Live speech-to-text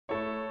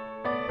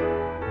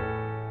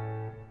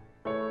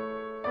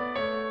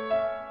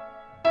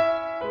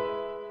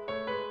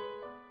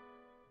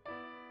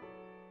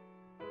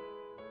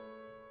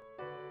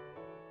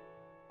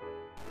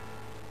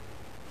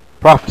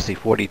Prophecy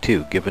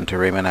 42, given to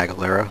Raymond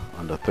Aguilera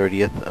on the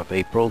 30th of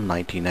April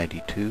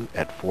 1992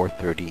 at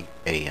 4:30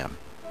 a.m.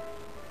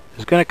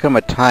 There's going to come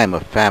a time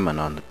of famine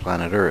on the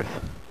planet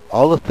Earth.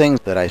 All the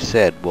things that I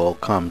said will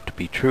come to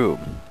be true.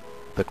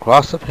 The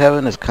cross of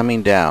heaven is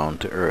coming down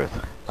to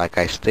earth, like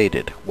I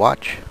stated.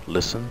 Watch,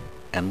 listen,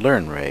 and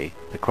learn, Ray.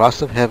 The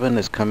cross of heaven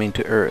is coming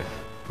to earth,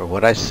 for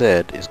what I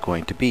said is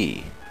going to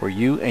be. For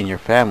you and your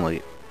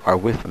family are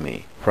with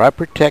me. For I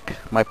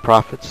protect my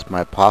prophets,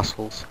 my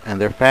apostles,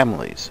 and their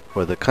families.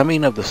 For the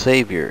coming of the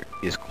Savior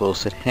is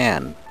close at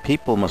hand.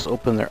 People must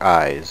open their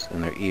eyes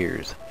and their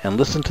ears, and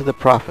listen to the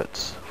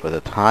prophets, for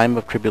the time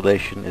of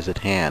tribulation is at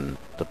hand.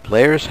 The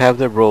players have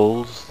their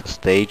roles, the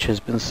stage has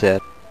been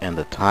set, and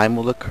the time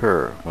will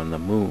occur when the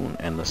moon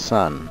and the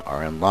sun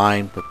are in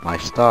line with my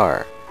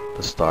star,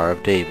 the Star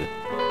of David.